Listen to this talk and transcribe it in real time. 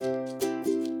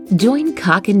Join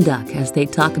Cock and Duck as they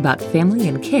talk about family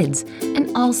and kids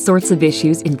and all sorts of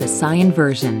issues in Visayan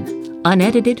version.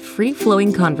 Unedited,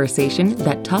 free-flowing conversation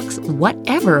that talks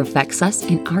whatever affects us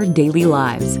in our daily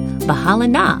lives. Bahala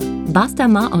na,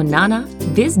 basta maonana,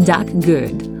 Viz Duck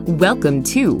Good. Welcome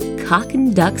to Cock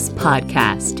and Duck's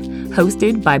podcast,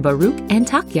 hosted by Baruch and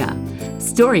Takya.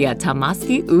 Storya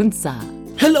Tamaski Unsa.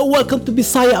 Hello, welcome to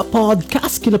Bisaya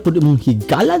Podcast. Kinapod mong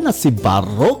higala na si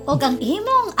Baruch. O ang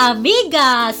imong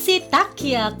amiga, si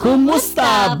Takya.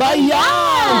 Kumusta,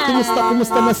 bayan?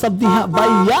 Kumusta na sa diha,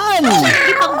 bayan?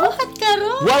 Ipangbuhat ka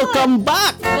ron. Welcome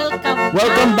back!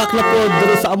 Welcome back na po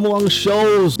dito sa amuang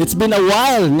shows. It's been a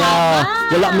while na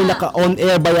wala mi naka-on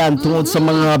air bayan tungod sa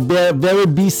mga very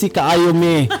busy kaayo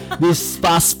mi this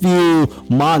past few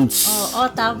months. Oo,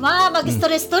 tama.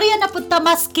 Mag-istorya-istorya na punta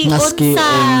maski Maski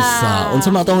unsa. unsa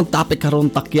man atong topic karon,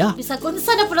 Takya? Bisag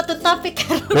unsa na po na itong topic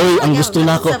karon. Oy, ang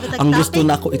gusto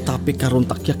nako i-topic karon,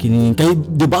 Takya, kini kay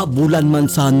di ba bulan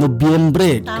man sa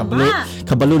Nobyembre. Tama.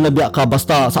 Kabalo na biya ka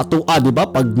basta sa atua, di ba,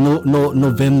 pag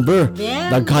November.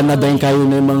 Daghan na dayon kayo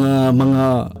na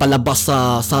mga palabas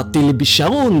sa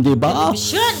telebisyon, di ba?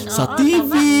 Sa Oo,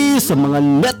 TV, sa mga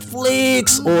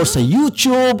Netflix or sa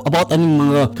YouTube about aning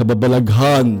mga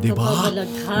kababalaghan, di ba?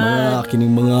 Mga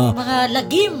kining mga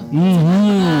lagim.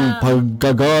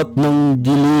 Pagkagat ng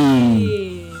giling,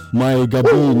 may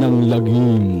gabi ng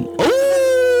lagim. Oh!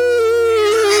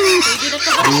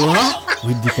 Diba?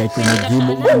 Uy, di kayo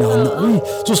kumagimo na. Uy,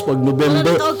 sus, pag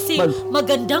November.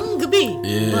 Magandang gabi.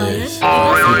 Yes.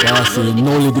 Diba, si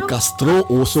Noli de Castro,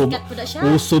 uso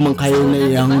man kayo na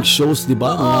iyang shows,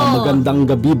 diba? Magandang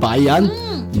gabi, bayan.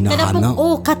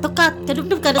 Kadamdum, katukat.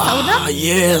 Kadamdum ka na sa una?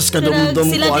 Yes, kadamdum ko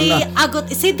sila ana. ni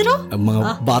Agot Isidro? Ang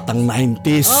mga batang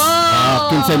 90s.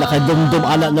 Kinsay na kadamdum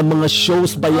ana ng mga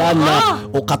shows bayan na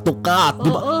o katukat,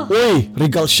 diba? Uy,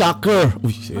 Regal Shocker.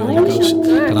 Uy, Regal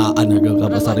Shocker. Karaan na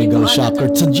ka sa Regal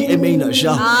Shocker. Sa GMA na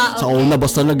siya. Sa una,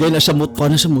 basta nagay na siya mutpa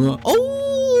na siya mga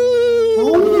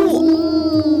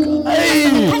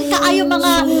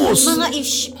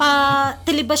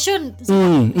telebasyon.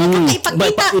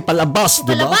 Ipalabas,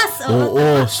 di ba? Ipalabas,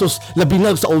 oo. Sus, labi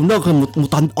na sa una,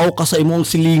 mutanaw ka sa imong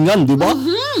silingan, di ba?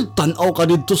 Tanaw ka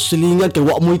dito sa silingan, kay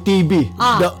wa mo'y TV.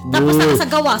 Tapos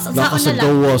nakasagawas.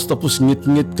 Nakasagawas, tapos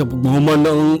ngit-ngit ka, mahama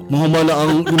na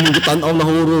ang imong tanaw na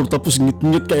horror, tapos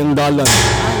ngit-ngit ka yung dalan.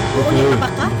 Uli pa ba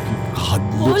ka?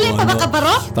 Uli pa ba ka,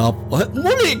 Baruch?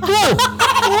 Muli ko!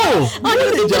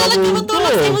 Hindi ko lang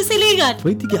tumutulog sa imong silingan.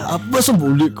 Pwede ka, basta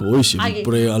muli ko.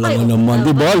 Siyempre, alam nga naman,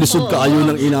 di ba? Lisod ka ayo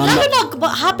ng inana. Lalo na,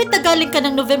 hapit na galing ka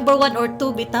ng November 1 or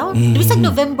 2, bitaw? Di ba sa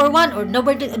November 1 or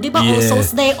di ba All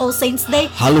Souls Day, All Saints Day?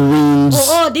 Halloween.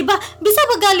 Oo, di ba? Bisa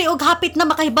ba gali og hapit na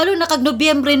makahibalo na kag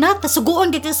Nobyembre na,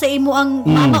 tasuguon dito sa imo ang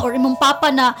mama or imong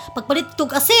papa na pagpalit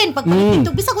tug asin, pagpalit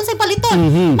tug bisa unsay paliton.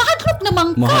 Mahadlok naman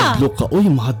ka. Mahadlok ka. Uy,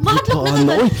 mahadlok ka.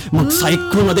 Uy,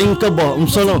 mag-psycho na din ka ba?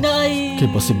 Unsa na? Kay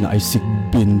basig na ay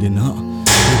sigbin din ha.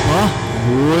 Diba?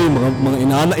 Uy, mga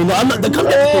inaana, daghan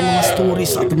na ito mga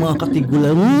stories sa atong mga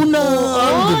katigulanguna.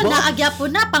 Oo, naagya po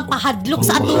na, pangpahadlok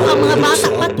sa ato ang mga bata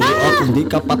pata. Hindi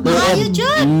ka patuod. Ayaw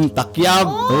dyan. Takyab.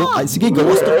 Ay, sige,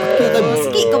 gawas to takyab.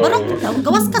 Sige, kabarok.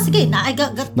 Gawas ka, sige. Naay.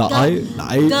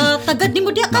 Tagad ni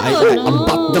mo diya ka ron.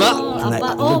 Abat dra.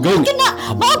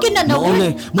 Maugin na.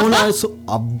 Mauna,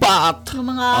 abat. Yung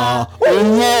mga...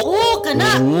 Ungo. Oo,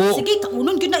 kana. Sige,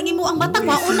 kaunon yun na mo ang mata.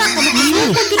 Wauna ka na.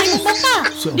 Kasukon yun ang mata.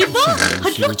 Di ba?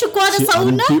 Hadlok siya kwa na sa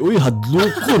una. Si Auntie, uy,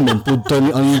 hadlok ko. Nampunta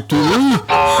ni Auntie, uy.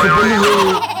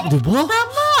 Di ba?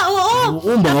 Tama, oo.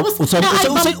 Oo, mga usay.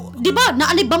 Di ba?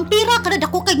 Naanay vampira ka na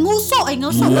dako kay nguso. Ay,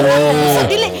 nguso. Yeah. So,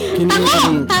 dili.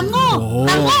 Tango.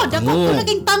 Dako ko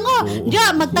naging tango.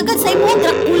 Diya, magtagad sa imo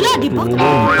Dracula, di ba?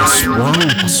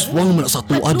 Aswang man sa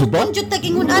tuwa, di ba? Hadlok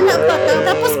tagingon anak pa.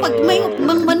 Tapos pag may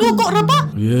manugo ra ba?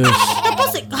 Yes. Tapos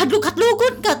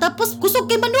hadlok-hadlogon ka. Tapos kusog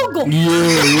kay manugo.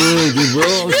 Yeah, di ba?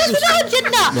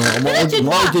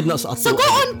 Maudid na sa ato.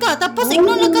 Sugoon ka. Tapos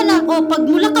ignon lang ka na. O, pag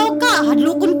mulakaw ka,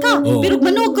 hadlokon ka. Pero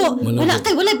manugo. Wala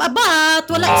walay babat.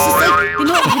 Wala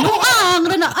hinuang.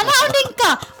 Anaaning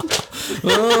ka.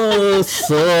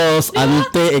 Sos,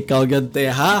 ante, ikaw gante,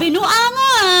 ha?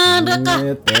 Pinuangan.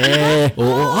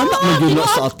 Oo, anak mo yun na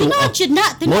sa ato.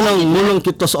 Munang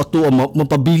kita sa ato,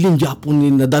 mapabiling Japon ni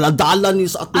na daladala ni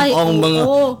sa ato ang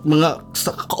mga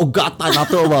kaugatan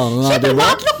nato ba? Siyempre,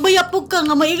 matlok ba yapog ka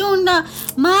nga maingong na,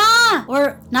 ma,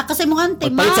 or nakasay mong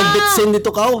ante, ma. Palit sa bitsin dito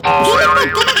ka. Ginapag,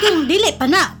 kanag yung dili pa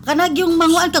na. Kanag yung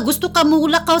manguan ka, gusto ka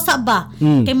mula ka sa ba?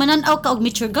 Kay mananaw ka og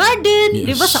Mature Garden.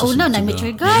 Di ba sa una na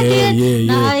Mature Garden?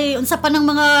 Na ay, unsa pa ng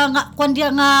mga kwan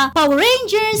diya nga Power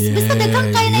Rangers. Basta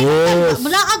daghang kaya na Yes.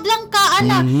 Mulaag lang ka,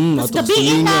 ana. Tapos ato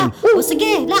gabiin na. kalingan. O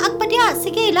sige, laag pa diha.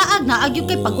 Sige, laag na. Agyo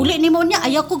kay pag uli nimo niya,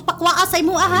 ayaw kog pakwaa sa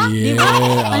imo ha. Di ba?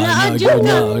 Ala agyo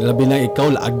na. ka. Labi na ikaw,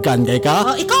 laagan kay ka.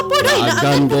 Oh, ikaw po dai,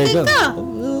 laagan po kay ka.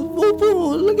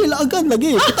 Opo, lagi laagan,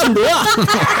 lagi. Katando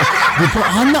Di ba,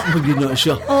 anak magina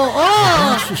siya. Oo.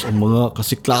 Sus, ang mga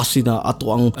kasi-klase na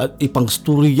ato ang ipang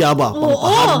storya ba?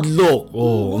 Pangpahadlok.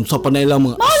 Unsa pa na ilang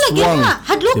mga Lagi aswang. na.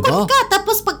 Hadlokon Diba? ka.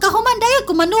 Tapos pagkahuman dayon,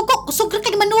 kumanugo. Kusog ka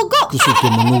ni manugo. Kusog ka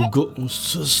manugo.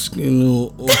 Sus, ginoo.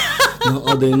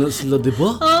 Naaday na sila, di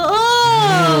ba? Oo.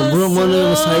 Bro, man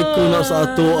yung psycho na sa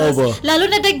ato, ba? Lalo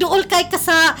na dagduol kay ka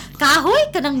sa kahoy.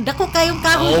 Kanang dako kayong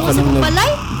kahoy mo sa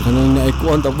balay. Kanang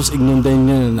naikuan, tapos ignunday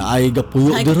niya na ay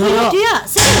gapuyo. Ay, Dira. diya.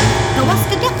 Sige, gawas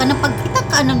ka diya. Kanang pagkita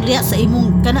ka nang liya sa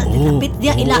imong kana dapit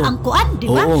diya Oo. ila ang kuan, di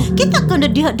ba? Oo. Kita ka na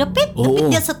diha dapit. Dapit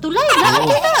Oo. diya sa tulay. Laan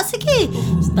diha. Sige.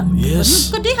 Yes.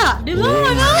 Ka diha. Di ba?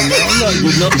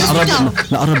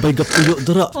 Naarabay gapuyo,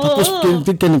 dira. Tapos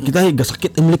tintig ka ng kita,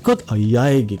 gasakit ang likod.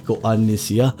 Ayay, gikuan ni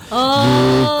siya.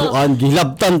 Gikuan,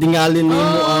 gilabtan, tingalin mo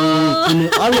ang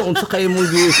ano, unsa kayo mo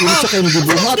gibuhat.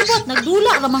 Dibot,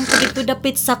 nagdula ramang ko dito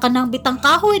dapit sa kanang bitang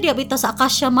kahoy diya bitaw sa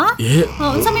akasya ma. Yeah.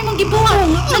 Unsa may mong gibuhat?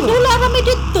 Nagdula rami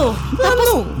dito.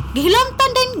 Tapos gilantan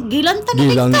Gilantan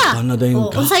na din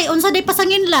ka. Unsa day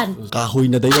pasanginlan?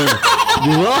 Kahoy na dayon.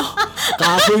 Di ba?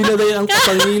 Kahoy na dayon ang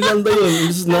kasangilan dayon.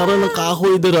 Imbis nara ng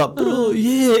kahoy dira. Pero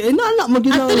nana At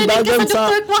maginaw tuloy ka dagan sa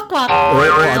sa Dr. Kwakwak. Oo,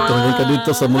 at tuloy ka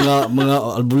dito sa mga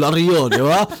albularyo, di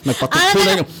ba? Nagpatukso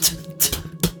na yung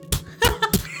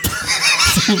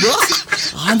diba?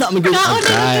 Handa maging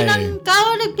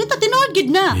Kaon kita tinuod gid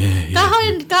na.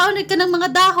 Kaon ka ng mga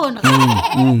dahon.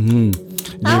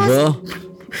 Diba?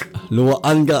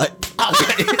 Luwaan ka.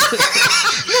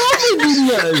 Magin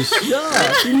na siya.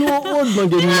 Tinuod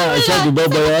magin na siya. Diba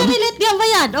ba yan? Relate diyan ba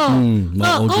yan?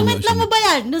 Comment lang mo ba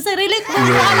yan? Nung sa relate mo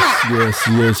ba anak?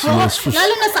 Yes.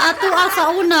 Lalo na sa ato sa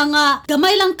una nga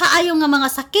gamay lang kaayo nga mga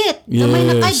sakit. Gamay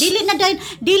na kay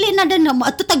dili na din mo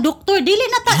ato tag doktor, dili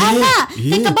na ta ana.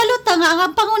 Kay kabalota nga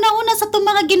ang panguna-una sa tong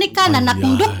mga ginikanan na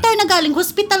kung doktor na galing,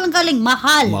 hospital na galing,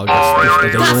 mahal.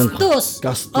 Gastos.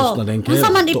 Gastos na din. Unsa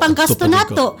man ipang gasto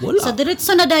nato? Sa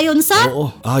diretso na dayon sa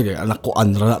Oo. Ay, anak ko,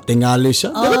 anra na tingali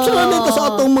siya. Diretso na din ka sa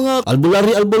atong mga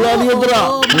albularyo dra.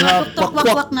 Mga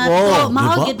kwak-kwak na to.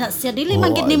 Mahogid na siya. Dili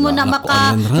man gid nimo na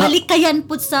malikayan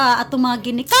pud sa atong mga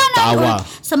ginikanan or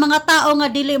sa mga tao nga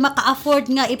dili maka-afford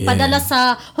nga ipadala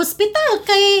sa hospital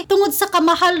kay tungod sa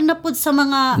kamahal na pud sa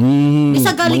mga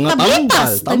isa galing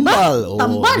tabletas. Tambal.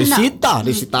 Tambal na.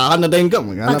 Resitahan na din ka.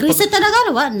 Pag-resita na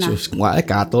ganawa na. Sus,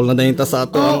 katol na din ta sa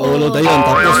ato ang ulo dayon.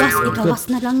 Tapos, Ikawas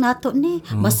na lang nato ni.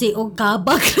 Basi og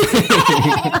kabag.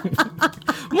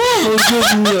 Good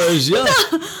niya siya.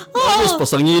 Tapos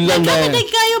pasangilan na. Kaya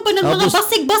kayo ba ng mga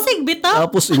basig-basig bitaw?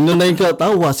 Tapos inyo na yung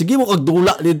katawa. Sige mo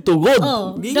kagdula dito,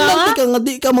 God. Di lang ka nga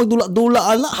di ka magdula-dula.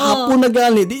 Hapon na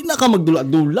gani. Di na ka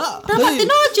magdula-dula. Dapat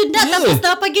tinuod yun na. Tapos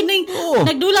dapat gining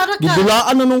nagdula na ka.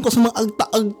 Gidulaan na nung ka sa mga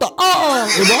agta-agta. Oo.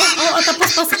 Diba? Oo,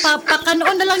 tapos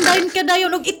pakanoon na lang dayon ka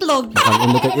dayon og itlog. Kanon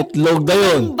na kay itlog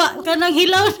dayon. Kanang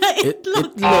hilaw na itlog.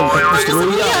 Itlog. Tapos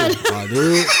royal.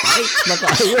 Adi. Ay,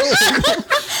 nakayo.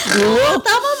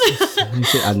 Tama ba?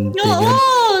 Si auntie. Oo.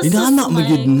 Inana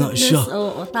magid na siya.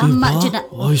 Oo, tama Diba? dyan na.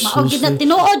 Ay, Maogid na, sus.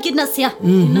 tinuod gid na siya.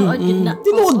 Tinuod gid na.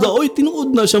 Tinuod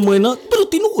na siya mo na. Pero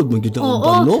tinuod magid na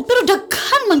Oo, ang no? pero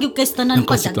daghan man gyud kay tanan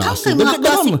pa. Daghan kay mga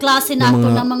klase-klase na ako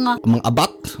na mga mga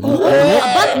abat. Oo,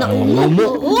 abat na Ngumo.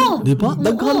 Oo. Diba?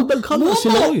 Daghan na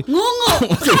sila oy. Ngungo.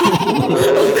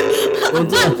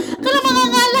 Abat. Kala mga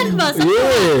ngalan ba? Sa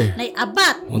nay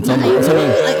abat. Unsa man?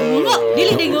 Ay ungo.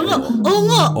 Dili din ungo.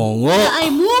 Ungo. Ungo. Na ay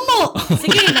mumo.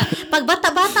 Sige na. Pag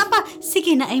bata-bata pa,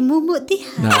 sige na ay mumo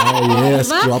diha. Yes.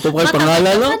 Diba? Wapo pa yung Bata-bata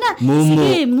pangalan, no? ka na. Mumo.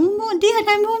 Sige, mumo diha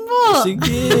na mumo.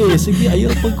 Sige,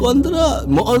 ayaw pagkuandra.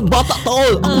 Bata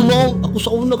taol. Ako sa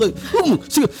una kay.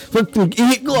 Sige, pag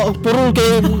ihi ko, puro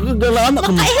kay galaan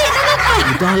ako. Makahihi na lang ka.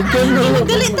 Dahil ka na.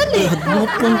 Dali.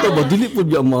 Hadlopon ka ba? Dili po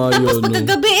diya mayo. Tapos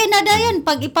pagkagabi na dayon,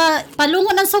 pag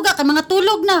ipalungon ang suga, kay mga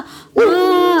tulog na.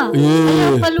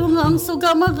 Ayaw palungo ang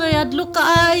suga, magayadlo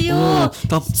kaayo.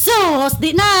 Sos,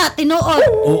 di na, tinuod.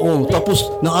 Oo, tapos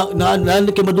naan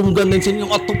kay madunggan na sa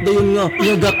inyong atop dayon nga.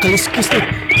 Nga kaliskis na.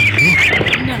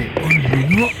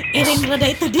 Iring rada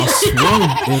ito di. Aswang,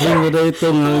 ering na daw ito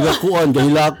nga gakuan,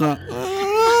 gahilak nga.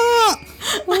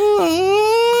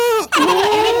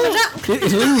 Iring rada.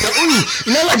 Ering na, uy,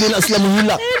 inala din na sila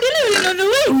mahilak. Dili,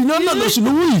 nanuwi. Uy, nana na sila,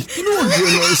 uy. Tinuod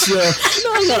yun na siya.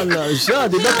 Wala na siya.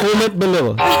 Di ba? Comment below.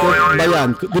 Bayan.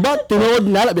 Di ba? Tinood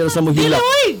na lang sa mo hilak.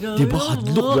 Di ba?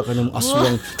 Hadlok ba ka ng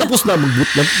aswang. Tapos na magbut.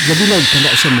 Nabinag ka na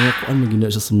siya mga kuan. Magina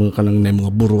siya sa mga kanang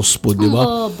mga buros po. Di ba?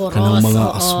 Oo, buros, Kanang mga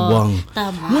oo. aswang.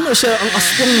 Tama. Muna siya. Ang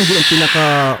aswang hindi ang pinaka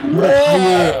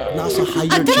nasa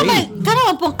higher grade.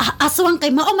 Kanaman pong aswang kay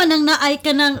mao man ang naay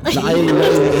ka ng Naay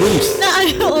wings.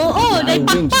 naay oo, naay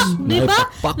pakpak, di ba?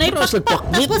 Naay pakpak.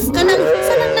 Tapos kanang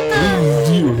sanang naka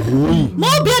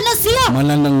Mobya na siya.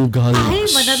 Manananggal. Ay,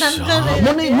 manananggal.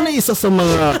 Muna isa sa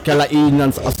mga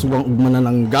kalainan sa aswang ug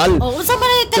manananggal. Oh, unsa man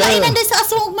ay kalainan dahil sa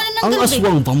aswang ug manananggal? Ang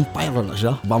aswang vampire na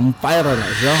siya. Vampire na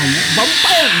siya.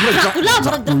 Vampire. Dracula,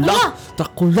 murag Dracula.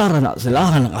 Dracula ra na sila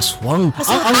ng aswang.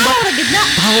 Aswang tao ra gid na.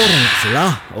 Tao ra na sila.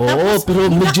 Oo, pero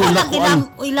medyo na nakuan.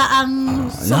 ila ang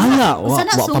Nana, unsa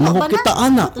na wa suma pamahok ba na? kita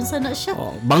ana. Unsa na siya?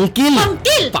 Bangkil.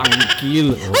 Bangkil. Bangkil.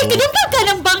 Ay, kinupag ka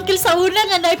ng bangkil sa una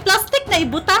nga na plastic na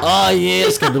ibutang. Ah,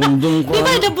 yes, kadumdum ko. Di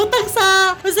ba nabutang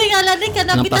sa kasi nga lang ka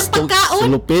na Ng bitang plastic, pagkaon.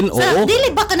 sulupin, Sa oo. dili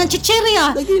ba ka ng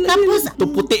chichirya? Tapos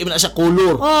tuputi man na siya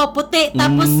color. oh, puti.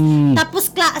 Tapos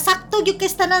sakto yung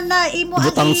kistanan na imo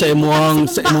Butang sa imong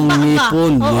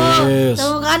ngipon. Yes.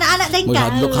 So ana-ana din ka.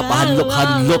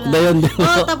 Hadlok dayon.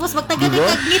 Oh, tapos magtagal Diba?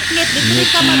 ka ngit-ngit, di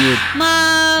ka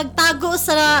magtago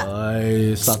sa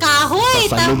Ay, kahoy.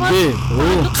 sa Tapos lubi.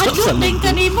 Oh, hadlok din ka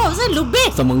nimo sa lubi.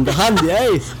 sa manggahan di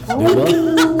ay. Diba?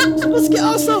 Maski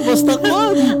asa basta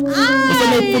kuan. Basta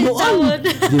may punuan.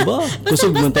 Diba?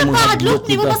 Kusog man ta mga hadlok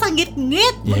di mo kita.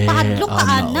 masangit-ngit. Magpahadlok ka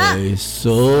ana. Ay,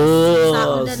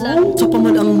 Sao na lang. so pa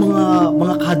man ang mga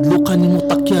kahadlokan ni mo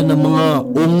takya ng mga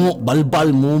ungo, balbal,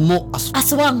 mumo,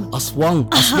 Aswang.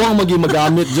 aswang magi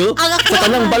magamit jo. Ang Sa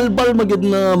tanang balbal magid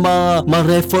na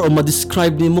ma-refer o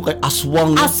ma-describe nimo kay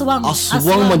aswang. Aswang.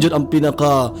 Aswang man jud ang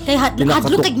pinaka Kay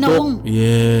hadlok kay nawong.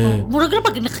 Yeah. Murag na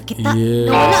pag nakakita.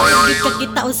 Yeah. Nawala ang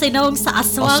kita unsay nawong sa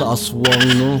aswang. Sa aswang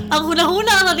no. Ang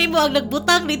hunahuna na nimo ang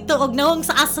nagbutang dito og nawong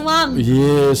sa aswang.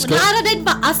 Yes. Wala na din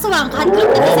ba aswang hadlok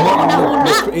na sa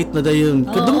hunahuna. Create na dayon.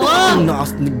 Kadum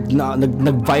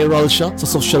nag-viral siya sa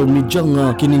social media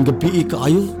nga kining gabi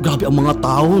kaayo. Grabe ang mga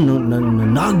tao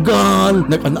nanagan.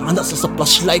 Nag-ana sa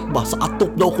flashlight ba sa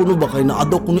atop daw kuno ba kay naa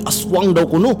daw kuno aswang daw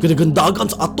kuno. Kinagandagan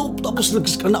sa atop tapos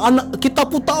nag-ana kita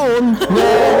po taon.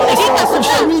 Sa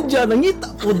social media nangita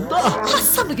po da.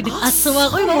 Asa ba gid aswang?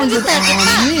 Oy, mo kita.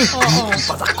 Oo.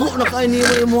 Patako na kay ni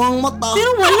mo ang mata.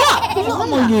 Pero wala. Wala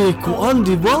magikuan,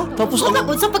 di ba? Tapos Una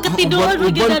po sa pagkatinuan mo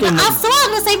uban kay gid aswang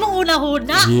na sa imong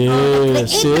una-huna.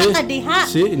 Yes, Create na ka diha.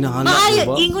 inahanap Maayo,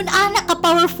 ba? ingon anak ka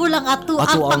powerful ang ato Ato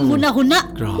ang ang- panghuna-huna.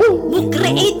 Grabe,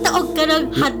 Mo-create na og kanang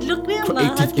hadlok niya ba?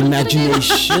 Creative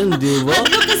imagination, di ba?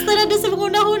 Hadlok ka sa na sa mga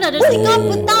una-una. Dahil sa ikaw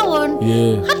po taon.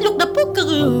 Yeah. Hadlok na po ka.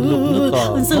 Hadlok na ka.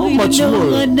 Ang How much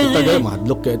more? na. Tagay,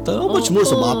 mahadlok ka ito. How much more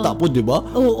sa bata po, di ba?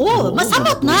 Oo,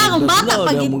 masamot na ang bata Wala,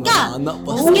 pagit mga ka. anak pa.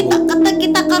 Mas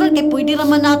kita karon kay pwede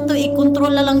raman nato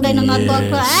i-control na lang dahil ng ato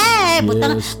ako. Eh,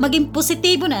 butang Yes. maging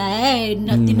positibo na. Eh,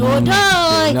 natinood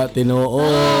ay. Na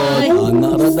tinuod. Ana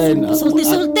ra din.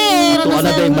 Sulti-sulti. Ito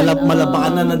ana din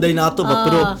malabanan na din nato ba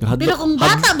pero Pero kung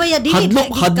bata ba ya dili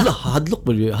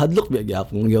hadlok ba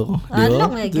gyapon gyud.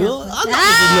 Hadlok ba gyud?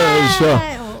 Ano siya?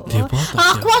 Di ba?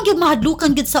 Ako ang yung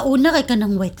mahadlukan gid sa una kay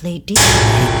kanang white lady.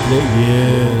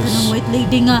 Yes. Kanang white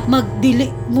lady nga magdili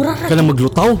mura ra Kana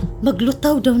maglutaw?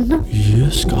 maglutaw daw na.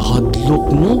 Yes, kahadlok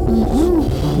no.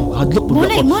 Hadlok po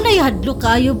Muna yung hadlok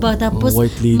kayo ba tapos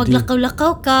white lady.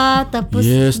 maglakaw-lakaw ka tapos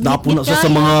Yes, napo na sa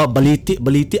mga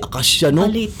baliti akasya no.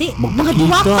 baliti mga Magpakita.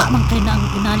 diwata man kay na ang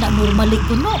inana normally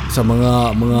kuno. Sa mga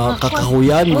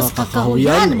kakahuyan, Tapos mga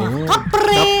kakahuyan, mga oh.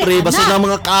 kapre, Kapre, basta anak. na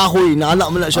mga kahoy, naala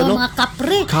mo na siya, no? Mga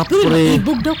kapre. Kapre. Uy,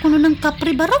 maibog daw kuno ng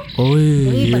kapre barok. Oy,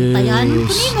 Uy, bantayan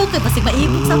ko nino kay basig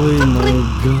maibog sa Oy, kapre. my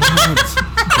God.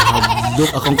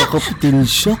 Hadlok, akong kakapitin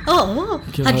siya. Oo.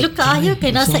 Hadlok kaayo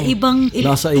kay nasa ibang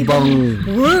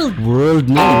world.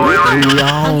 No?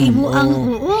 Ang imo ang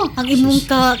ang imong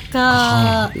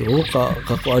Oo,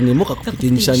 kakuan nimo,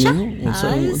 kakapitin siya nimo.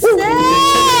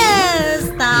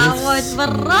 Yes! Tawad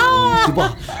bara. Diba,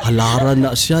 halaran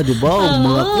na siya, diba? O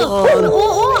mga kuan.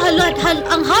 Oo,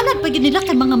 ang halad pag nila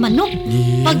kay mga manok.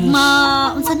 Yes. Pag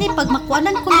pag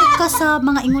makuanan ko ka sa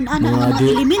mga ingon ana Mga mga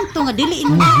elemento nga dili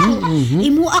imo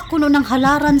imo ako no nang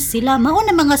halaran sila. Mao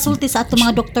na mga sulti sa ato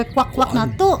mga doktor kwak-kwak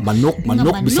nato. Manok,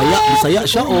 Mga Bisaya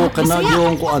siya o kana Bisaya.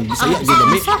 yung kuan, Bisaya gyud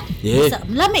lami. Yeah.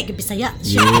 Lami gyud Bisaya.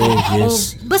 Siya.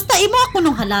 Yes. O, basta imo ako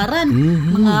nung halaran.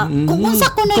 Mga kung unsa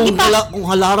ko nung Kung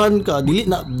halaran ka, dili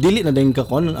na din ka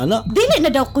kuan ana. dili na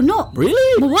daw kuno.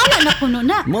 Really? Mawala na kuno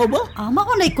na. Mao ba?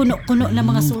 Mao na kuno na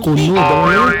mga sulti. Kuno daw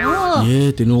no. Oo.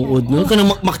 Yeah, tinuod no. Kana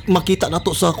makita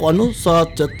nato sa kuan sa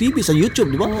TV, sa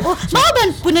YouTube, di ba? Oo. Maban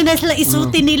po na sila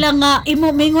isulti nila nila nga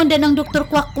imo mingon din ang Dr.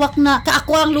 Kwak-Kwak na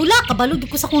ako ang lula, kabalo gid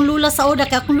ko sa akong lula sa una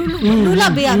kay akong lula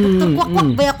ba Dr. Kwak-Kwak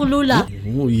ba akong lula.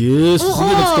 Oh, yes. Sige,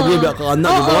 nagsabi ba ka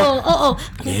anak, di ba? Oo.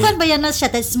 Kukan ba yan na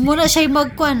siya? Tapos muna siya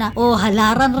magkuhan na,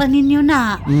 halaran ra ninyo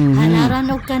na. Halaran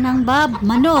og ka ng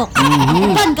manok.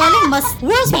 Kukan galing, mas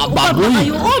worse. Baboy.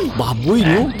 Pangayuon. Baboy,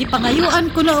 no? Gipangayuan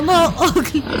ko na mo.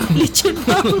 Lechon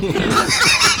ba?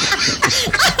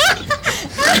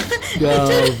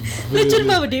 Lechon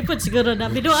ba? Di po siguro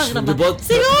na. Binuang naman. Diba?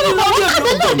 Siguro ba?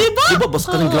 Di ba? Diba?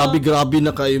 Basta ka ng grabe-grabe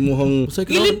na kayo mo hang...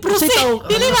 Giliprose.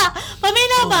 Dili ba?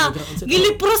 Pamina ba?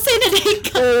 Giliprose na din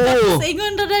ka. Oo. Sa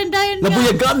ingon na dayon ka.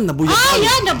 Nabuyagan.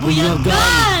 Yan,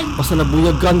 nabuyagan. Basta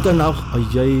nabuyagan ka na.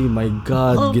 Ay, my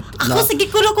God. Ako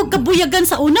sige kulo kog kabuyagan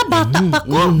sa una, bata pa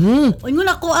ko. Ingon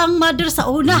ako ang mother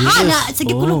sa una. Yes.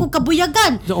 Sige kulo kog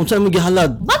kabuyagan. Unsa mo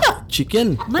gihalad? Manok.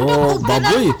 Chicken. Manok og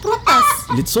baboy. prutas.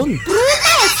 Litson.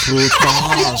 Prutas.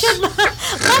 Frutas.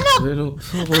 Manok. Pero,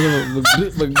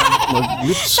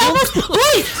 mag-litson. Tapos,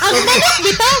 uy, ang manok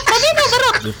bitaw. Pamina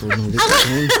barok. Litson.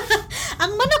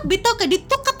 Ang manok bitaw kay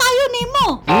dito ka tayo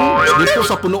nimo. Dito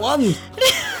sa punuan.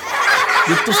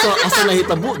 Dito sa asa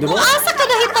nahitabo, di ba? Asa ka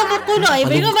nahitabo kuno ay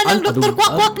may man ang Dr.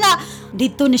 Kwak-Kwak na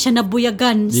dito ni siya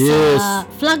nabuyagan sa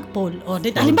flagpole.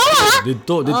 Dito halimbawa ha.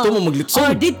 Dito mo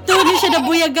maglitson. Dito ni siya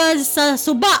nabuyagan sa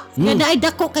suba. Nga naay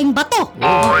dako kayong bato.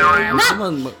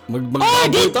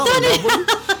 Dito ni.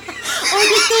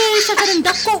 Dito siya kanang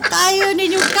dako kayo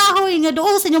ninyong kahoy nga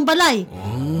doon sa inyong balay.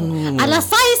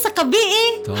 Alasay sa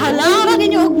kabii, halaran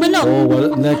ninyo og manok. Wala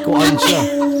na kuan siya.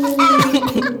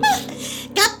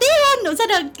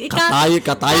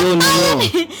 Katayo ninyo.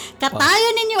 Katayo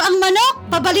ninyo ang manok,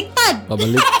 pabaliktad.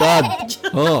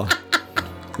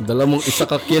 Dala mong isa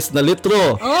ka kes na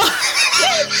litro.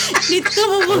 Dito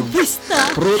mo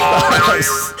magbista.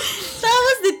 Prutas.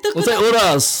 Tapos dito ko. Unsay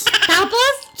oras?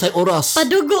 Tapos? Say oras.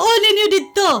 Padugoon ninyo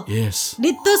dito. Yes.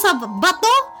 Dito sa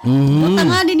bato.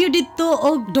 Butangan ninyo dito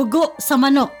og dugo sa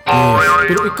manok. Yes.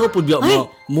 Pero ikaw po diya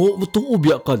mutuo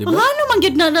biya ka, di ba? Ano man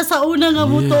gyud na sa una nga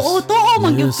mutuo, tuo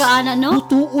man gyud ka ana no?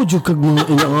 Mutuo jud kag mga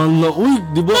inaala. Uy,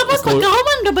 di ba? Tapos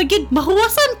pagkahuman na ba gyud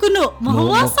mahuwasan kuno.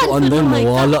 Mahuwasan kuno.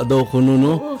 Mawala daw kuno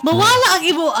no. Mawala ang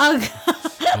imo ag.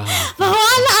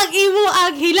 Mawala ang imo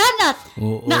ag hilanat.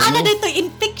 Na ana dito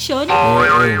infection.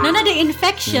 Na na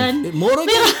infection. Moro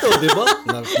dito, di ba?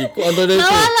 Nakiko ano dito.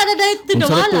 Nawala na dito,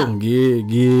 nawala.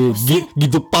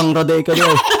 Gidupang ra day ka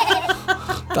daw.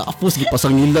 Tapos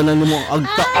gipasangilan na nimo ang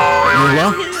agta. Di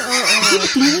ba?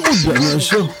 Tinuod ba niya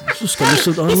siya? Sus,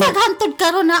 kalisod ang bisag hantod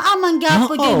karon na amang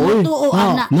gyapon gyud mutuo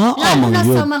ana. Lalo na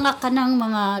sa mga kanang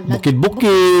mga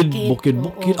bukid.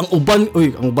 Ang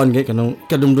uban gay kanang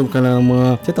kadumdum kanang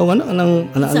mga sa tawag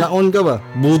anang anaon ka ba?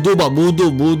 Budo.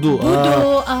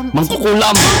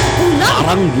 Mangkukulam.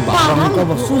 Parang gibarang ka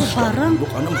ba? Sus, parang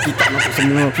ano kita na sa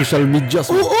mga social media.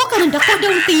 Oo, kanang dako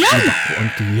daw tiyan. Dako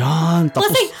ang tiyan.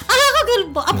 Tapos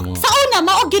sa una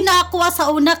mao ginakuha sa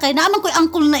una kay naaman ko'y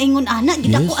angkol na ingon ana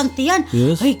gidako ang tiyan.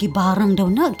 Ay gibarang daw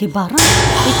na, gibarang.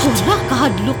 Ito na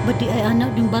kahadlok ba di ay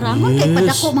ana yung barangon kay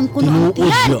padako man kuno ang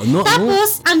tiyan.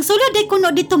 Tapos ang sulod ay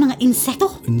kuno dito mga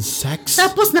insekto. Insects.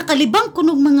 Tapos nakalibang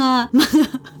kuno mga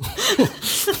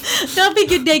Sabi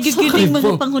gyud day gigiling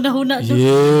mga pangunahuna.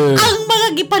 Ang mga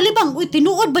gipalibang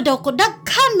tinuod ba daw ko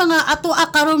daghan mga ato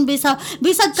karon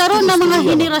bisag karon na mga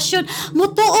henerasyon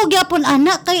mutuo gyapon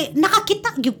ana kay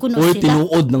nakakita gyud kuno sila.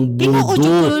 Tinuod ng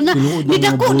budo.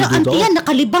 Nidako na antiyan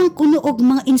nakalibang kuno og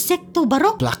mga insekto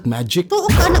barok. Black magic. Tuo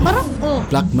ka na barok.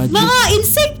 Black magic. Mga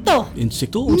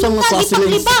insekto. Unsa mga klase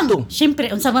ng insekto?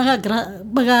 Syempre unsa mga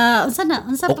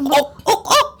unsa ok.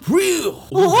 Real.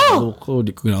 Oo.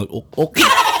 Di ko na ok.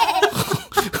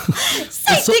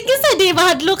 Sige sa di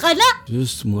mahadlok ana.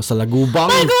 Yes, mga salagubang.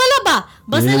 Wala ba?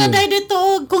 Basta na dahil dito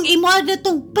kung imo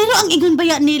dito pero ang ingon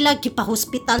baya nila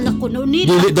gipa-hospital na kuno nila.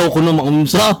 Dili daw kuno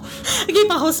maunsa.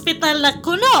 Gipa-hospital na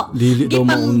kuno. Dili daw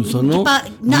maunsa no.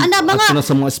 Na mga at na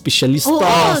sa mga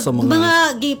espesyalista sa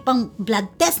mga gipang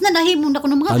blood test na nahimo na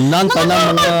kuno mga tanan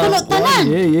tanan.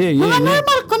 Mga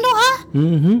normal kuno ha.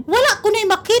 Wala kuno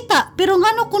makita pero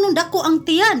ngano kuno dako ang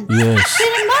tiyan. Yes.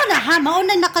 Pero na ha mao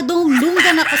na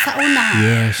nakadungdunggan ako sa una.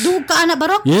 Yes. Dug ka ana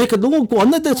barok? Kadungog ko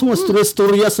ana sa mga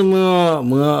storya sa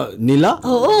mga nila.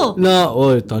 Oo. Na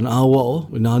tanawa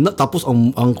inana tapos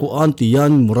ang kuan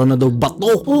tiyan mura na daw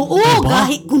bato. Oo,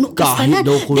 gahi kuno kasanan.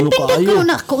 Daw kuno kaayo. Depende kuno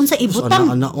na kung sa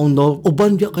ibutang. Anaon daw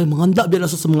uban biya kay mga handa biya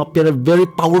sa mga very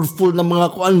powerful na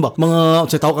mga kuan ba. Mga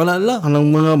sa tawag kanala kanang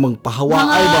mga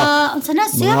magpahawaay ba. Unsa na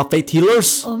siya? Mga faith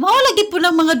healers. Mao lagi po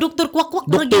lang mga doktor kwak-kwak.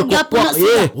 Doktor Kwak-Kwak,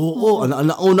 Oo,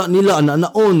 ana-anaon na nila,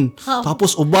 ana-anaon.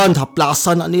 Tapos uban,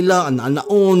 haplasa na nila,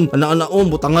 ana-anaon,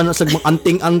 butangan na sa mga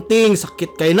anting-anting,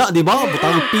 sakit kay na, di ba?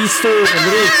 Butang piso,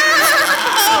 kadiri.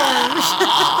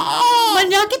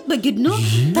 Manyakit ba yun, no?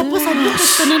 Tapos ano ko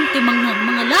tanan kay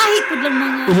mga lahi po lang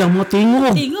mga... Ilang mga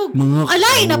tingog. Mga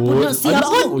Lahi na po na siya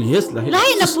po. Yes, lahi.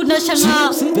 Lahi na po na siya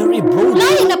nga... Very broad.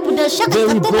 Lahi na po na siya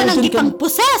Very kato na lang broken ipang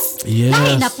possess. Yes.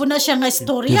 Lahi na po na siya nga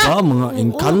istorya. Diba? Mga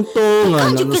engkanto, nga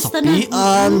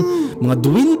nasapian, mga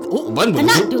duwindi. Oh, ban,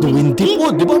 duwindi po.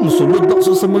 Diba? Musulod na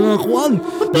sa mga kuwan.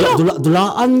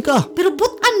 Dulaan ka. Pero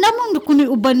butan naman kuno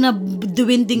uban na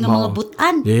duwindi nga mga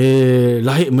butan.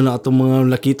 Lahi mo na itong mga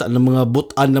nakita ng mga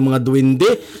butan ng mga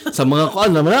duwindi sa mga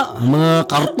kuwan naman na, mga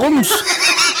cartoons.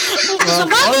 Sa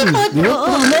bagay po.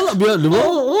 Di ba?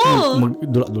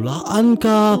 Magdula-dulaan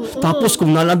ka. Tapos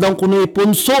kung nalandaw ko na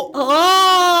ipunso.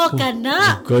 Oo,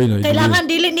 kana. Kailangan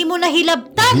dili ni mo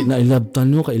nahilabtan. Di na ilabtan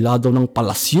mo, kailadaw ng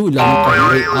palasyo, ilang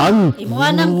kaharian.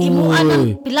 Imuan ng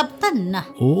pilabtan na.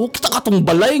 Oo, kita katong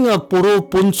balay nga, puro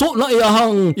punso na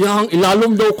iyahang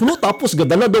ilalom daw kuno, tapos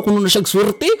gadala daw kuno na siyang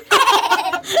swerte.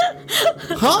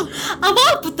 Ha?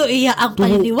 Aba po to iya ang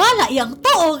paniniwala, iyang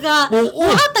too ka. Oo.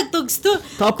 Mahatag tugsto.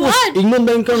 Tapos, ingnon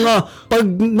dahil ka nga, pag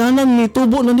nanan ni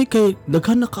tubo na ni kay,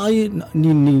 daghan na kay,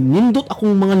 nindot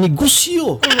akong mga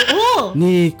negosyo. Oo.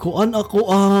 Ni kuan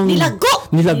ako ang...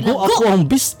 Nilago ako ang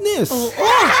business. Oo.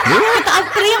 Ito ang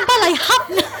priyang balay, half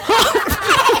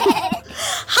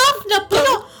na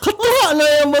puno. Katuwa na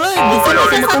yan malay.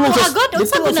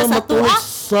 Unsa ko na sa tuwa?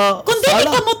 Kung dili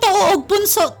ka mo tuo og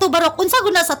punso, tubarok, unsa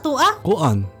ko na sa tuwa?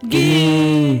 Kuan?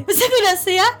 Unsa ko na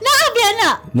siya? Naabi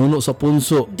na. Nuno sa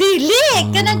punso.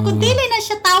 Dili! Kanang kung dili na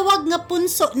siya tawag nga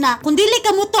punso na, kung dili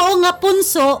ka mo tuo nga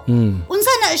punso,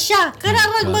 unsa na siya?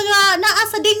 Kanang mga naa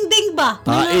sa dingding ba?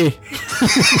 Tae.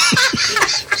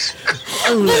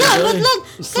 Wala lang.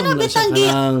 Kanang bitang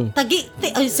tagi-ti.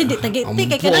 Ay, hindi tagi-ti.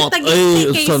 Kay kanang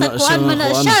tagi-ti. Kay sa kuan man na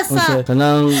siya sa...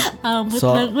 Kanang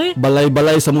sa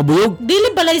balay-balay sa mga buyog. Dili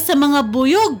balay sa mga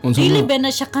buyog. Dili ba na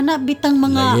siya kana bitang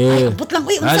mga... Ay, abot lang.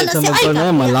 Uy, unsa na siya?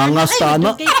 Ay, malangas ta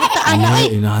na.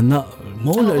 Ay, inana.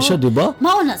 Mauna siya, di ba?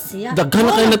 Mauna siya. Daghan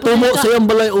na kayo natumo sa iyang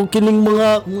balay o kining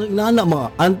mga inana,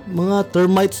 mga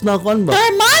termites na kuan ba?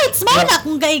 Termites! Mauna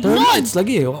kung gaignon. Termites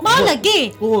lagi.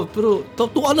 Lagi. Oo, pero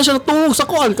tuwa na siya natungog sa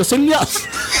kuan, kasilyas.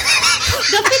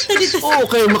 Dapat na dito. Oo,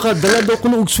 kaya makadala daw ko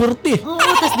ng swerte. Oo,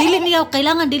 tas dili niya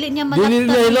malaptan. Dili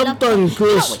niya ilaptan,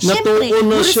 Chris. Natuo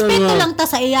na siya nga. Respeto lang ta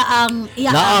sa iya ang...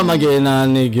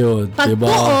 Naamag-inanig yun. Pag diba?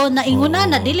 tuo, nainguna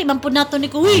na, dili man po nato ni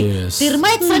Kuwi. Yes.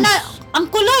 Termites sana.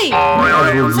 Angkuloy!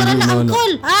 Sana na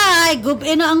angkol! Ay,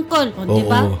 gubin na angkol! O,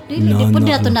 diba? Di po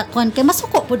nato na kuhan. Kaya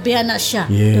masuko po biya na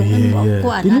siya. Yeah.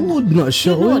 Tinuod na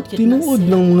siya. Tinuod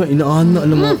ng mga inaana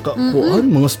ng mga kakuan,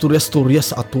 mga storya-storya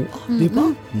sa ato.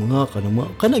 Diba? Mga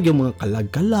kanag yung mga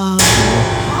kalag-kalag,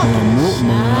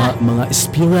 mga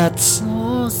spirits.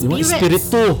 Yung mga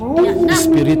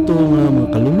espiritu nga mga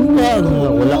kaluluwa nga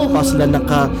wala pa sila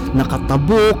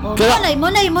nakatabok. Kaya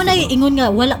monay ingon nga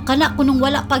wala kana kunong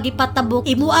wala pagipatabok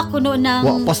imua kuno nang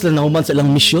wa pa sila nahuman sa ilang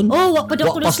mission. Wa pa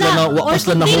daw kuno sila. Wa pa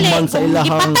sila nahuman sa ilang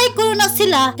ipatay kuno na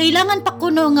sila kailangan pa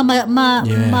kuno nga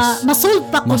masolve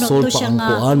pa kuno to siya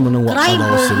nga crime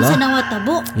o sa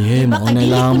nawatabo. Diba kay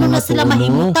dili kuno na sila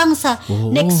mahimutang sa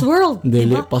next world.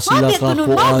 Dili pa sila ka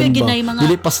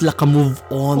dili pa sila ka move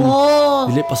on.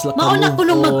 Dili pa sila ka move on. Mauna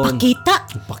kunong magpakita,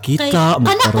 magpakita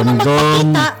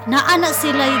na ana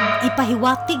sila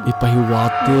ipahiwatig.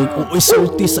 O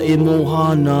isulti sa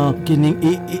imuha na kining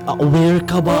aware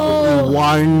ka ba?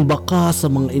 Warn ba ka sa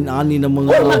mga inani ng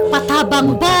mga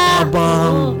magpatabang ba?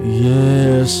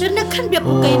 Yes. Pero nagkanbiya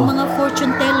po kayong mga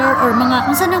fortune teller or mga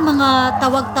unsa nang mga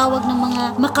tawag-tawag ng mga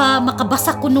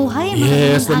makabasa kunuhay.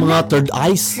 Yes, ng mga third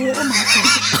eyes. Oo, mga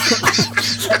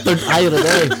third eye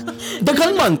rin.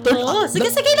 Daghang man. Sige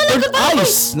na lang. Third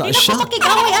eyes na siya.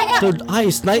 Makikaway ana. Third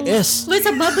eyes, na S. May sa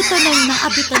babuto na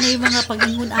naabita na yung mga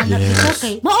pag-ingon anak dito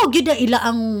kay mao gyud na ila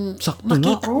ang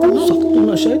makita. Sakto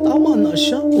na siya. Tama na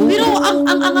siya. Pero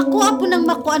ang ako apo nang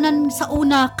makuanan sa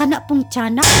una kana pong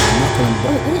tiyanak.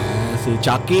 Si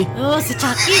Chucky. Si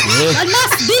Chucky.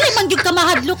 Mas dili man gyud ka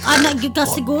mahadlok ana gyud ka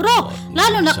siguro.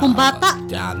 Lalo na kung bata.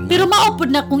 Pero maupod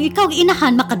na kung ikaw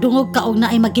inahan makadungog ka og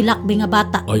naay magilakbi nga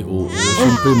bata. Ay oo.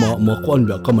 Siyempre makuan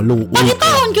ba ka maluoy.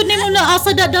 Pangitahon gyud nimo na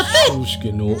asa dadapit.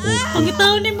 Ginoo.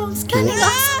 Pangitahon nimo skani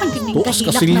asa man gyud tuas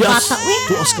ka kasilyas. bata we.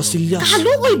 Tuas kasilyas.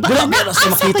 Kaluoy ba ana? Sa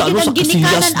makita ano sa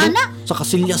kasilyas no? Sa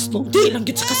kasilyas no? Di lang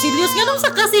gyud sa kasilyas nganong sa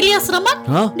kasilyas raman?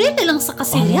 Ha? Di lang sa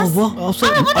kasilyas. Ano ba?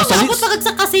 Ano nga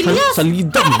sa kasilyas?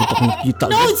 Salida mo kita nakita.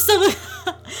 No,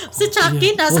 Si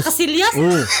Chucky na sa kasilyas. Oh,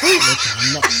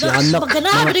 anak, si anak.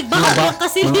 Maganahan rin ba ang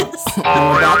kasilyas?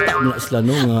 Mga bata mo na sila,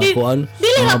 no? Nga, kuan.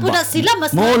 Dili na po na sila.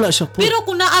 Mas Mawala siya po. Pero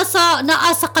kung naasa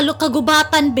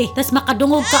kagubatan, be, tas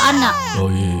makadungog ka, anak. Oh,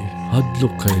 yeah.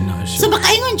 Hadlok kayo na siya. So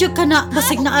makaingon jud ka na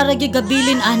basig na aragi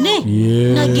gabilin ane.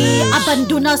 Yes.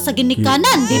 Nagi-abandona sa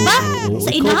ginikanan, di ba? Oo, Sa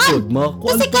ikaw, inahan. Pod,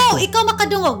 makuan Kasi pa ikaw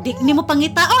makadungog, di nimo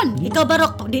pangitaon. Ikaw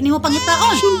barok, di nimo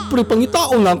pangitaon. Siyempre,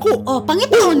 pangitaon lang ko. Oh,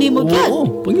 pangitaon nimo gyud.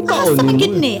 Oo, pangitaon Asa man nimo.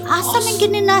 gyud ni? Asa man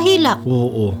gyud ni nahilak?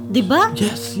 Oo. Di ba?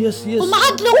 Yes. Kung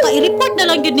mahadlok ka, i-report na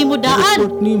lang gyud nimo daan.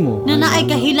 Report nimo. Na naay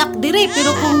kahilak dire,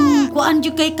 pero kung kuan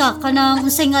jud kay ka kanang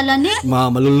unsay ngalan ni?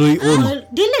 Maluluyon.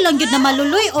 Dili lang gyud na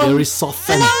maluloy on. Very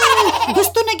softened.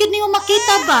 Gusto na gyud nimo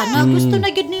makita ba? Na gusto na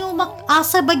gyud nimo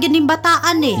asa ba gyud ning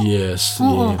bataan eh. Yes,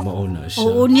 Oo. yeah, mauna siya.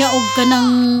 Oo niya og kanang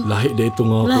Lahi na ito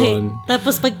nga lahi. kuan.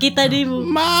 Tapos pagkita nimo,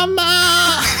 Mama!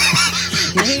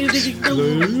 lahi digdaw.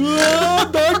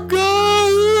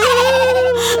 Dagan!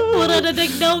 Pura na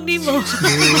digdaw nimo.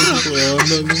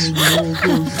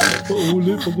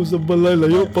 Pauli pa ko sa balay.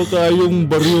 Layo pa kayong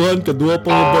barihan. Kadua pa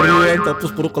nga barihan. Tapos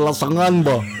puro kalasangan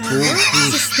ba?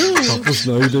 Tapos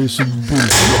na ay yung sigbin.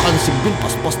 Ano ka ng sigbin?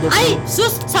 Paspas na Ay,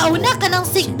 sus, sa una ka ng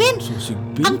sigbin.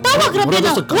 sigbin? Ang tawag ra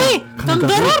na. Uy,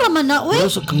 kanggaro ra man na, uy. Wala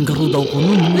sa kanggaro daw ko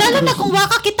nun. Lalo na kung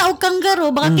waka kita og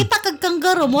kanggaro, baka kita kag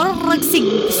kanggaro, mura rag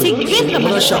sigbin ra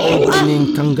man. Amora siya og kining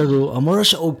kanggaro. Amora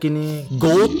siya og kining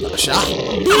goat. Siya.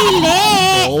 Dili.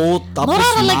 Goat. Tapos Mura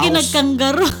ra lagi mouse.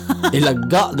 nagkanggaro.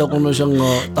 Ilaga daw ko na siyang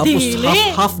tapos Dili.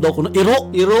 half daw ko na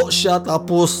iro siya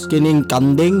tapos kining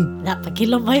kanding. Na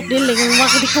pagkilomay dili kung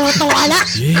waka di ko wala.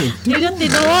 Yeah. Dili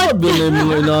tinuod. Sabi na yung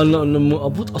mga inana na mga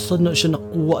abot asa na siya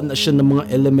nakuha na siya ng mga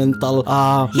elemental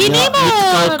Hinimo!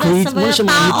 mythical Sa mga creatures, mga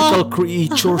tao. mythical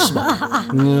creatures ba?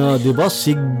 Nga, di ba?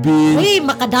 Sigbin. Uy,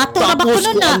 makadato na ba Tapos kuno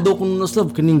na? kuan daw ko na sila,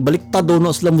 kining baliktad daw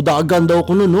na sila mudagan daw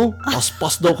ko no?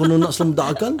 Paspas daw ko na sila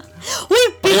mudagan. Uy,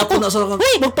 Kaya pero ko na sa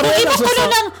Uy, magpareha pwede na ba sa kuno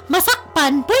nang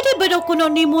masakpan? Pwede ba daw kuno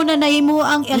nimo na nahimo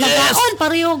ang ilagaon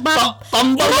parehong ba?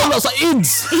 Tambal na sa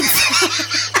AIDS.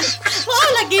 Oo,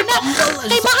 lagi na.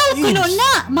 Kay mahal kuno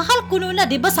na. Mahal kuno na,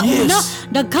 di ba? Sa Yes. una,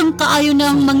 daghang kaayo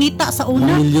ng mangita sa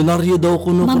una. Milyonaryo daw ko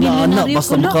no kuna anak Mamilyonaryo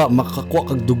basta kuno. makakuha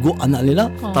kag dugo anak nila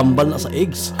tambal na sa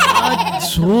eggs.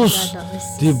 Sus.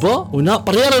 Di ba? Una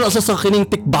pareha na sa kining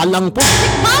tikbalang po.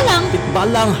 Malang.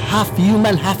 Tikbalang half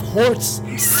human half horse.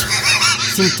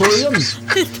 Centurion.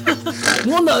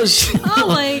 Muna siya. Oh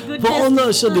my goodness. Muna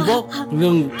siya, di ba?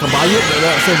 Yung kabayo na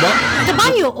sa ba?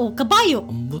 Kabayo, oh, kabayo.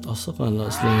 Ambot asa ka na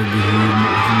sa gihimo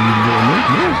no?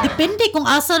 Depende kung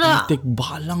asa na.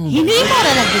 Tikbalang. Hindi mo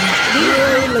ra lagi na.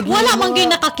 Lagi Wala mga- man gyud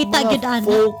nakakita mga gyud ana.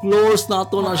 folklores na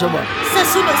to na siya ba? Sa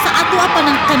sunod sa ato pa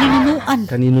ng kaninunuan.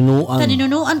 Kaninunuan.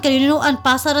 Kaninunuan,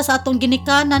 pasa ra sa atong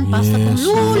ginikanan, pasa Yes. tong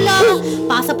lula,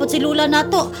 pasa po si lula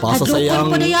nato. Pasa sayang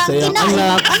po na yang sayang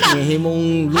ina, anak, himong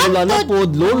lula na Hantod.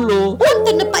 pod, lolo.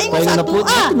 Hantod na paingon Paingon sa na ato po,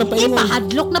 hantod na paingon.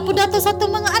 Ipahadlok na po dato sa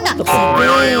atong mga anak.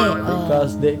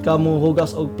 Because di ka mo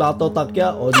hugas og plato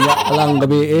takya o diya ka lang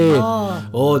gabi eh.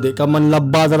 Oh, di ka man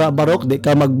laba dara barok, di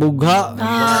ka magbugha.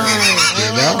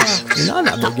 Diba?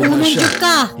 Inana ba gyud Unang siya? jud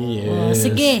ka. Yes. Oh,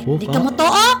 sige, Oh, di ka mo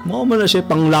tuo. Mao man na siya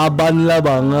panglaban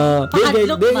labang.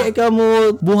 Pahadlok ba? Di ka mo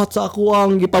buhat sa ako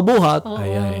ang gipabuhat.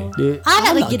 Ay. Di. Ana ra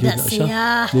ana gyud na siya.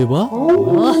 Di ba?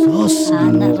 Sus,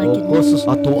 Ana ra gyud na. sus,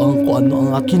 ato ang kuan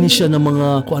ang kini siya ng mga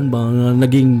kuan ba nga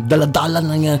naging daladala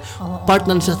na nga part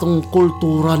na sa tong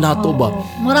kultura nato ba.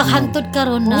 Murag hantod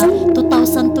karon na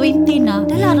 2020 na.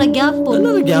 Dala ra gyapon. Dala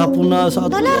ra gyapon na sa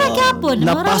ato. Dala ra gyapon,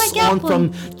 Na mura ra pass on gyapon. from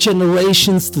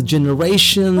generations to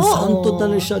generations. Oo. Antod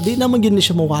na siya. Di naman gid ni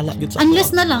siya mawala gid sa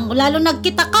Unless na lang, lalo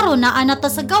nagkita karon na ana ta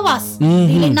sa gawas. Mhm.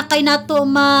 Dili na kay nato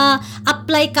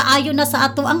ma-apply kaayo na sa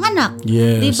ato ang anak.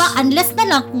 Yes. Diba? Unless na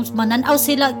lang kung mananaw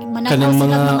sila, Kanang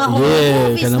sila mga- horror yeah,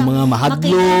 movies kanang na mga mahadlok,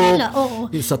 makita nila. Oo.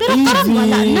 sa Pero TV, karon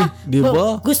wala na. diba?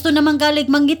 Gusto naman galig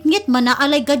mangit-ngit,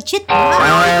 manaalay gadget.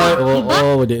 Ay, oo, Diba?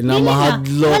 di na Dili na.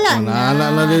 mahadlok. Wala Manana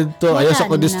na dito. Wala Ayaw sa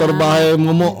ko na. disturbahay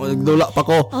mo mo. Nagdula pa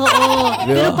ko. Oo. Diba?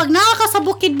 Pero pag nakaka sa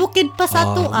bukid-bukid pa sa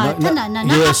ato,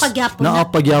 nakapagyapon na.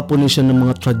 Nakapagyapon ni siya ng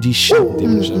mga tradition.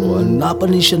 Napa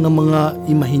ni siya ng mga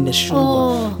imahinasyon ba? Oo.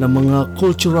 Ng mga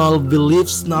cultural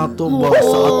beliefs nato ba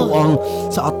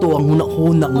sa ato ang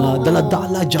hunahuna nga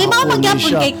daladala Kay Japon mga ni magyapon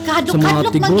siya kay sa mga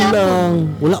kadlok-kadlok tigulang.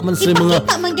 Wala man sila mga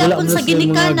Ipakita man gyapon sa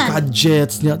ginikanan.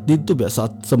 gadgets niya dito ba sa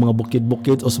mga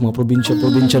bukid-bukid o sa mga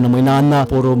probinsya na may nana,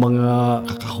 puro mga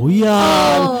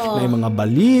kakahuyan, na mga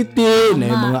baliti,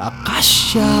 na mga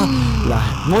akasya.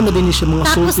 Mo na din siya mga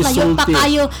Tapos sulti-sulti.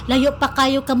 layo pa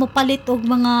kayo kamo palit og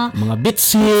mga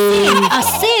bitsin, mga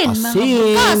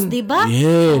bukas, di ba?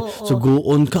 Yeah.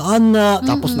 Suguon ka ana,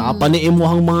 tapos naapaniin mo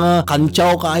ang mga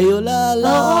kantsaw kayo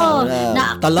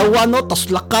talawa no,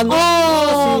 tas lakano.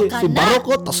 Si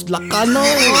Baroko, tas lakano.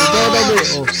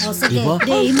 Sige.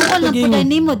 Di mo alam po na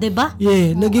nimo, di ba?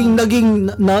 Yeah, naging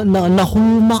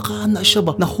nahulma ka na siya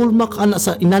ba? Nahulma ka na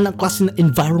sa inanang klase na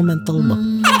environmental ba?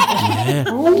 Yeah.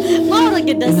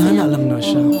 Inana lang na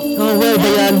siya. Well,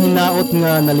 bayan, hinaot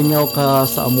nga nalingaw ka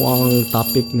sa amo ang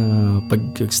topic na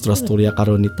pag-extra storya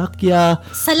karon ni Takya.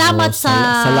 Salamat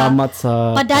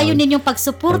sa padayon ninyong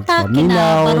pagsuporta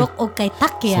kina Barok o kay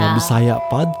Takya. Sa Bisaya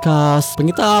Podcast.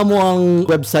 Pangita mo ang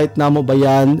website namo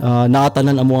bayan.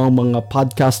 Naatanan amo ang mga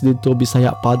podcast dito,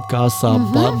 Bisaya Podcast sa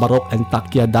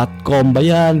barokandtakya.com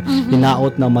bayan.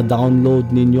 Hinaot na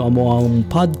ma-download ninyo amo ang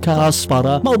podcast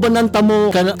para maubanan ta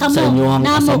mo sa inyo ang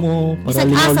asa mo para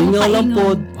lingaw-lingaw lang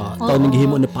pod. Taw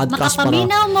naghimo ni podcast para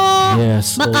makapaminaw mo.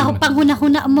 Yes.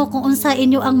 Makapanghuna-huna mo kung unsa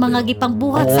inyo ang mga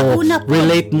gipangbuhat sa una po.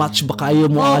 Relate match ba kayo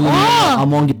mo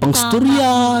amo ang gipang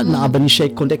storya na aba ni siya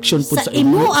connection pod sa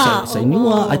inyo sa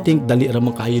inyo. I think dali ra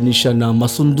man kayo ni siya na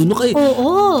masundo no kay.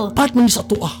 Part man ni sa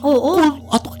ato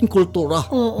ato ang kultura,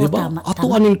 di ba?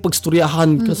 Ato aning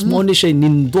pagstoryahan kas mo ni siya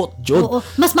nindot jud.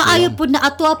 Mas maayo pod na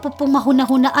ato pong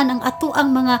mahuna-hunaan ang ato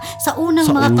ang mga sa unang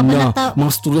mga kabanata.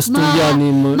 Mga storya ni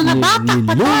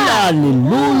Lola, ni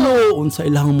Lolo, unsa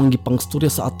ilang mga gipang storya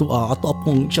sa ato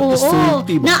apong siya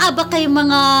kasulti ba? Naa ba kay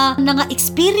mga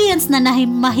experience na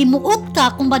mahimuot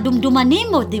ka kung madumduman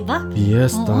nimo, di ba?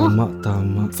 Yes, tama.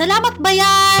 Salamat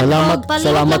bayan.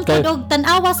 Salamat kay og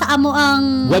tan-awa sa amo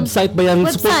ang website bayan.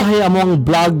 Suportahay amo ang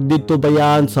vlog dito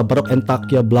bayan sa Barok and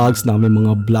Takya Vlogs na may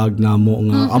mga vlog namo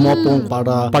nga amo pong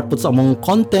para part po sa among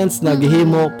contents na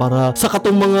gihimo para sa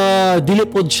katong mga dili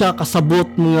pod siya kasabot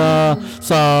mga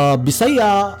sa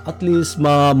Bisaya, at least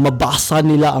mabasa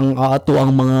nila ang ato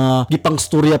ang mga gipang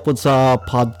storya pod sa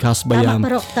podcast bayan.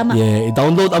 Tama. Yeah,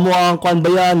 i-download amo ang kuan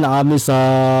bayan na ami sa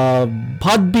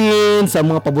Podbean, sa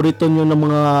mga paborito nyo ng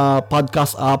mga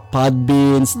podcast app,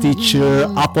 Podbean, Stitcher,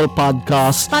 Apple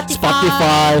Podcast,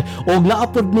 Spotify. Og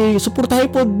naapod ni suportahay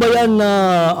pod bayan na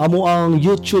amo ang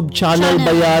YouTube channel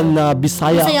bayan na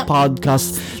Bisaya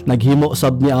Podcast. Naghimo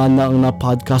sab ni ana ang na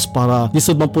podcast para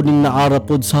lisod man pod ning naara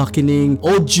pod sa kining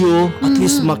audio, at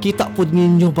least makita pod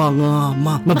ninyo ba nga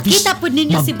makita pod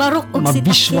ninyo si Barok og si Takya.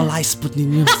 Ma-visualize pod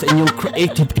ninyo sa inyong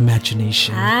creative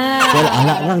imagination. Well,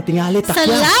 ala lang tingali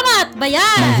Takya. Salamat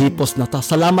bayan. Manghipos na ta.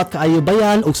 Salamat kaayo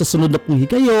bayan ug sa sunod na pong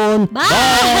higayon.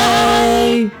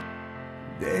 Bye!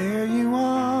 There you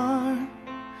are,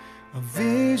 a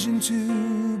vision to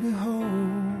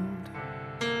behold,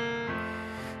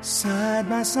 side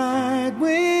by side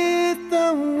with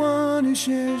the one who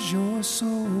shares your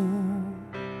soul.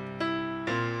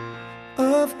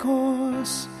 Of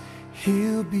course,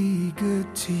 he'll be good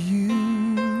to you,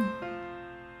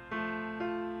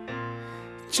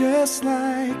 just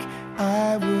like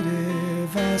I would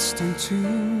have asked him to.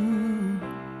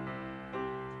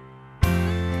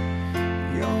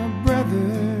 Your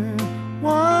brother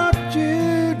walked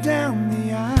you down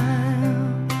the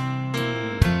aisle,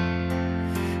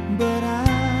 but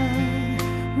I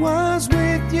was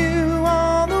with you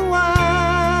all the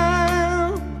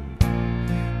while.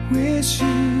 Wish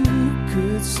you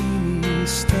could see me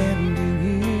standing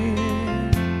here.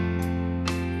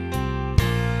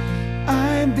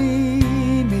 I'm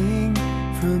beaming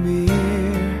from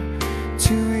ear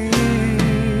to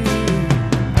ear.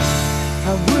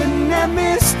 I wouldn't have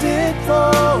missed it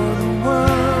for the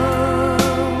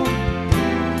world.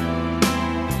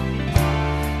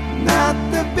 Not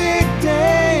the big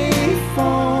day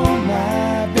for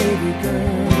my baby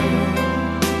girl.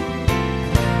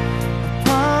 A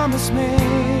promise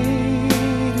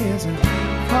made is a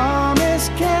promise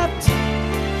kept.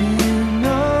 You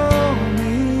know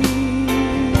me.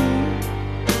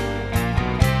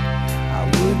 I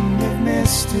wouldn't have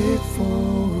missed it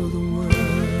for the world.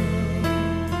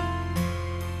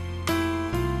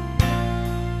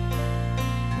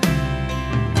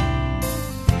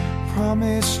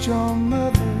 Promised your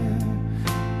mother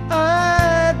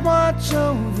I'd watch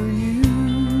over you.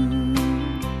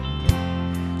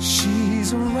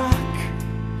 She's a rock,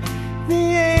 the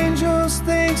angels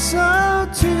think so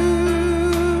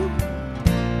too.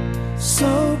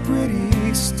 So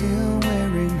pretty, still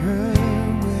wearing her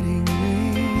wedding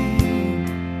ring.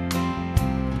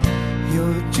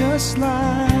 You're just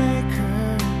like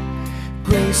her,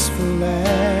 graceful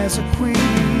as a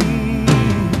queen.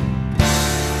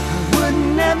 I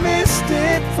wouldn't have missed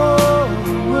it for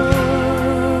the world.